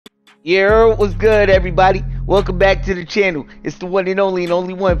Yeah, what's good, everybody? Welcome back to the channel. It's the one and only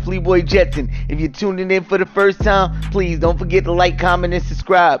one, fleeboyjetson. If you're tuning in for the first time, please don't forget to like, comment, and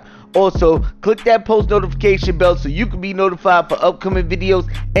subscribe. Also, click that post notification bell so you can be notified for upcoming videos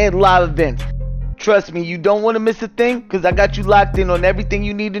and live events. Trust me, you don't want to miss a thing because I got you locked in on everything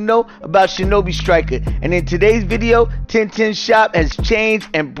you need to know about Shinobi Striker. And in today's video, 1010 Shop has changed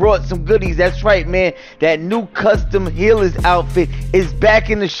and brought some goodies. That's right, man. That new custom healer's outfit is back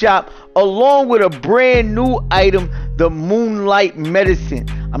in the shop along with a brand new item, the Moonlight medicine.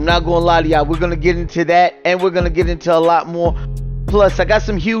 I'm not going to lie to y'all. We're going to get into that and we're going to get into a lot more. Plus, I got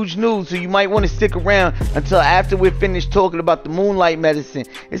some huge news, so you might want to stick around until after we're finished talking about the Moonlight medicine.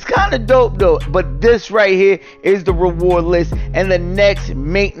 It's kind of dope though, but this right here is the reward list, and the next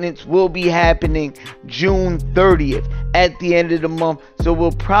maintenance will be happening June 30th at the end of the month. So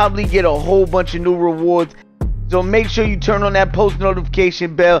we'll probably get a whole bunch of new rewards. So make sure you turn on that post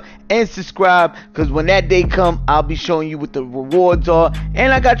notification bell and subscribe, because when that day comes, I'll be showing you what the rewards are,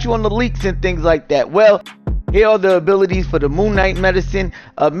 and I got you on the leaks and things like that. Well, here are the abilities for the Moonlight medicine.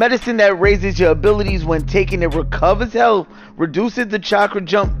 A medicine that raises your abilities when taking. It recovers health, reduces the chakra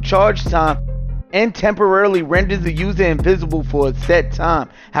jump charge time, and temporarily renders the user invisible for a set time.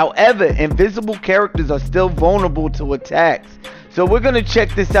 However, invisible characters are still vulnerable to attacks. So we're going to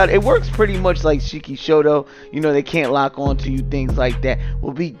check this out. It works pretty much like Shiki Shoto. You know, they can't lock onto you, things like that.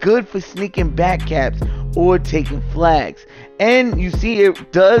 Will be good for sneaking back caps or taking flags. And you see,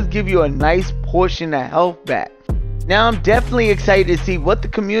 it does give you a nice portion of health back. Now, I'm definitely excited to see what the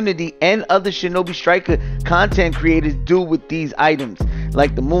community and other Shinobi Striker content creators do with these items,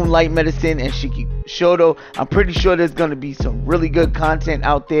 like the Moonlight medicine and Shiki Shoto. I'm pretty sure there's going to be some really good content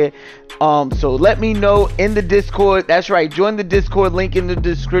out there. So let me know in the Discord. That's right, join the Discord, link in the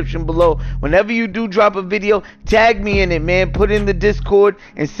description below. Whenever you do drop a video, tag me in it, man. Put in the Discord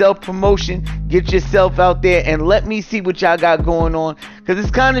and self-promotion. Get yourself out there and let me see what y'all got going on, because it's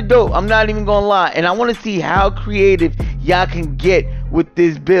kind of dope. I'm not even gonna lie, and I want to see how creative y'all can get with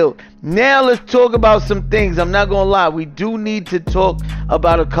this build. Now let's talk about some things. I'm not gonna lie, we do need to talk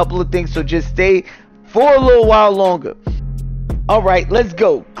about a couple of things, so just stay for a little while longer. Alright, let's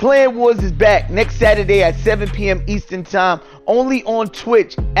go. Clan Wars is back next Saturday at 7 p.m. Eastern Time, only on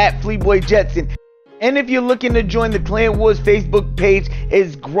Twitch at fleeboyjetson. And if you're looking to join the Clan Wars Facebook page,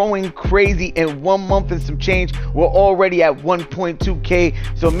 it's growing crazy. In 1 month and some change, we're already at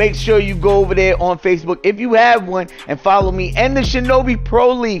 1.2k. So make sure you go over there on Facebook if you have one and follow me and the Shinobi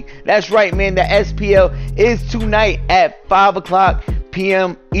Pro League. That's right, man. The SPL is tonight at 5 o'clock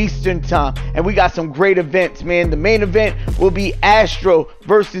p.m. Eastern Time, and we got some great events, man. The main event will be Astro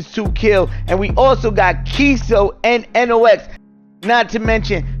versus 2Kill, and we also got Kiso and NOX. Not to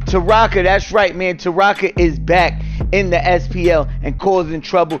mention Taraka. That's right, man. Taraka is back in the SPL and causing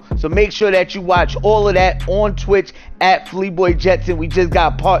trouble. So make sure that you watch all of that on Twitch at fleeboyjetson. We just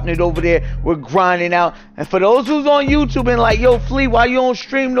got partnered over there. We're grinding out. And for those who's on YouTube and like, yo, Flea, why you don't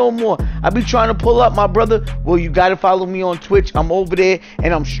stream no more? I be trying to pull up, my brother. Well, you got to follow me on Twitch. I'm over there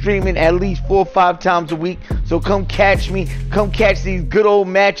and I'm streaming at least 4 or 5 times a week. So come catch me. Come catch these good old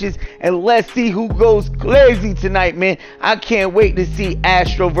matches. And let's see who goes crazy tonight, man. I can't wait to see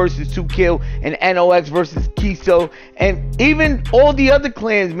Astro versus 2Kill and NOX versus Kiso. And even all the other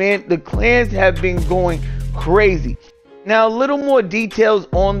clans, man. The clans have been going crazy. Now, a little more details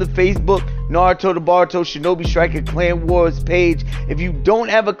on the Facebook Naruto the Boruto Shinobi Striker Clan Wars page. If you don't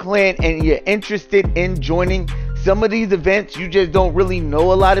have a clan and you're interested in joining some of these events, you just don't really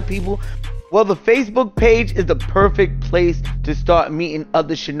know a lot of people, well, the Facebook page is the perfect place to start meeting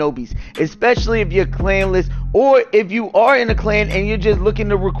other Shinobis, especially if you're clanless or if you are in a clan and you're just looking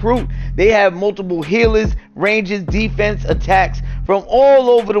to recruit. They have multiple healers, ranges, defense, attacks from all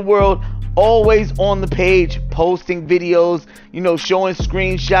over the world, always on the page, posting videos, you know, showing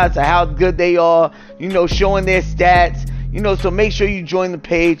screenshots of how good they are, you know, showing their stats. You know, so make sure you join the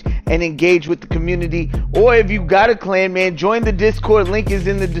page and engage with the community. Or if you got a clan, man, join the Discord. Link is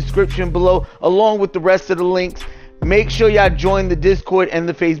in the description below, along with the rest of the links. Make sure y'all join the Discord and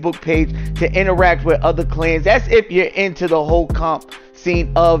the Facebook page to interact with other clans. That's if you're into the whole comp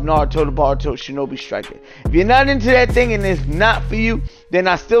scene of Naruto the Boruto Shinobi Striker. If you're not into that thing and it's not for you, then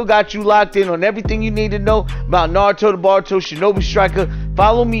I still got you locked in on everything you need to know about Naruto the Boruto Shinobi Striker.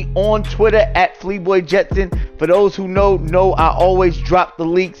 Follow me on Twitter at fleeboyjetson. For those who know I always drop the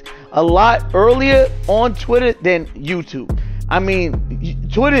leaks a lot earlier on Twitter than YouTube. I mean,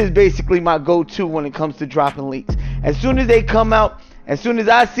 Twitter is basically my go-to when it comes to dropping leaks. As soon as they come out, As soon as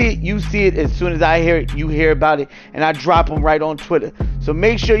I see it, you see it. As soon as I hear it, you hear about it. And I drop them right on Twitter. So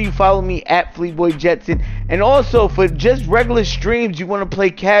make sure you follow me at fleeboyjetson. And also, for just regular streams, you want to play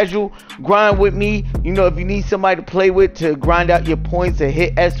casual, grind with me. You know, if you need somebody to play with to grind out your points or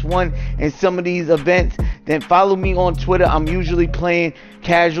hit S1 in some of these events, then follow me on Twitter. I'm usually playing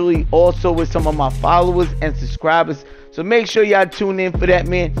casually also with some of my followers and subscribers. So make sure y'all tune in for that,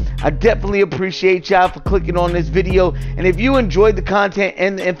 man. I definitely appreciate y'all for clicking on this video. And if you enjoyed the content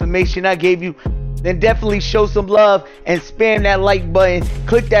and the information I gave you, then definitely show some love and spam that like button.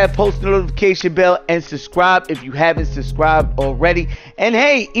 Click that post notification bell and subscribe if you haven't subscribed already. And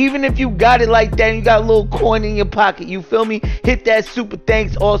hey, even if you got it like that and you got a little coin in your pocket, you feel me? Hit that super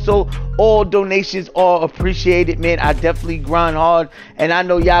thanks. Also, all donations are appreciated, man. I definitely grind hard, and I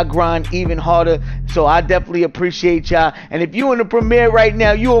know y'all grind even harder. So I definitely appreciate y'all. And if you in the premiere right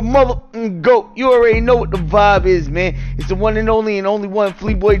now, you a mother goat. You already know what the vibe is, man. It's the one and only one,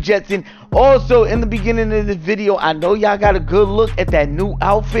 fleeboyjetson. Also, in the beginning of this video, I know y'all got a good look at that new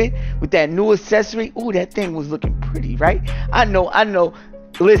outfit with that new accessory. Ooh, that thing was looking pretty, right? I know.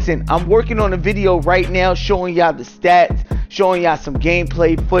 Listen, I'm working on a video right now showing y'all the stats, showing y'all some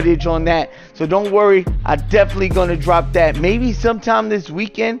gameplay footage on that. So don't worry, I definitely gonna drop that maybe sometime this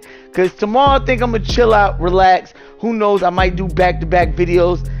weekend, because tomorrow I think I'm gonna chill out, relax. Who knows, I might do back-to-back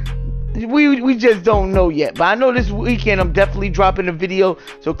videos. We just don't know yet, but I know this weekend I'm definitely dropping a video.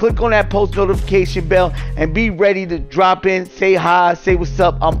 So click on that post notification bell and be ready to drop in, say hi, say what's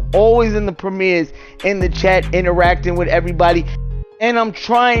up. I'm always in the premieres, in the chat, interacting with everybody, and I'm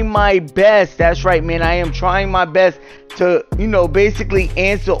trying my best. That's right, man, I am trying my best to, you know, basically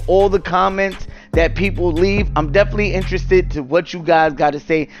answer all the comments that people leave. I'm definitely interested to what you guys got to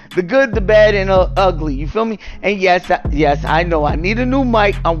say, the good, the bad, and ugly, you feel me? And yes, I know I need a new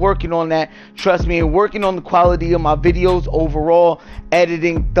mic. I'm working on that, trust me, and working on the quality of my videos overall,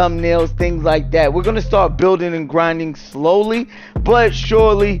 editing, thumbnails, things like that. We're gonna start building and grinding slowly but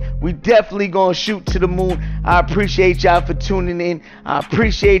surely. We definitely gonna shoot to the moon. I appreciate y'all for tuning in. I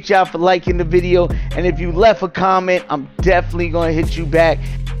appreciate y'all for liking the video, and if you left a comment, I'm definitely gonna hit you back.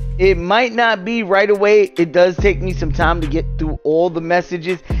 It might not be right away. It does take me some time to get through all the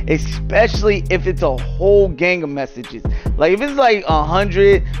messages, especially if it's a whole gang of messages. Like if it's like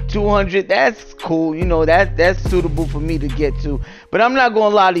 100, 200, that's cool, you know, that's suitable for me to get to. But I'm not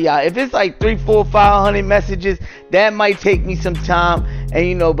gonna lie to y'all, if it's like 300, 400, 500 messages, that might take me some time. And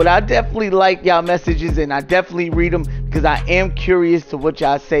you know, but I definitely like y'all messages, and I definitely read them because I am curious to what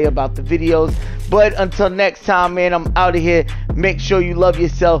y'all say about the videos. But until next time, man, I'm out of here. Make sure you love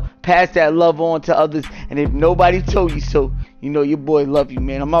yourself, pass that love on to others, and if nobody told you so, you know your boy love you,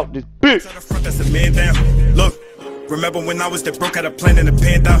 man. I'm out this bitch. Look, remember when I was the broke, had a plan in the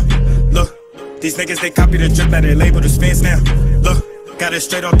pan down. Look, these niggas, they copy the drip, now they label the spins now. Look, got it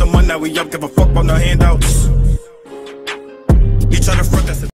straight off the money, now we up, give a fuck about no handouts. You try to front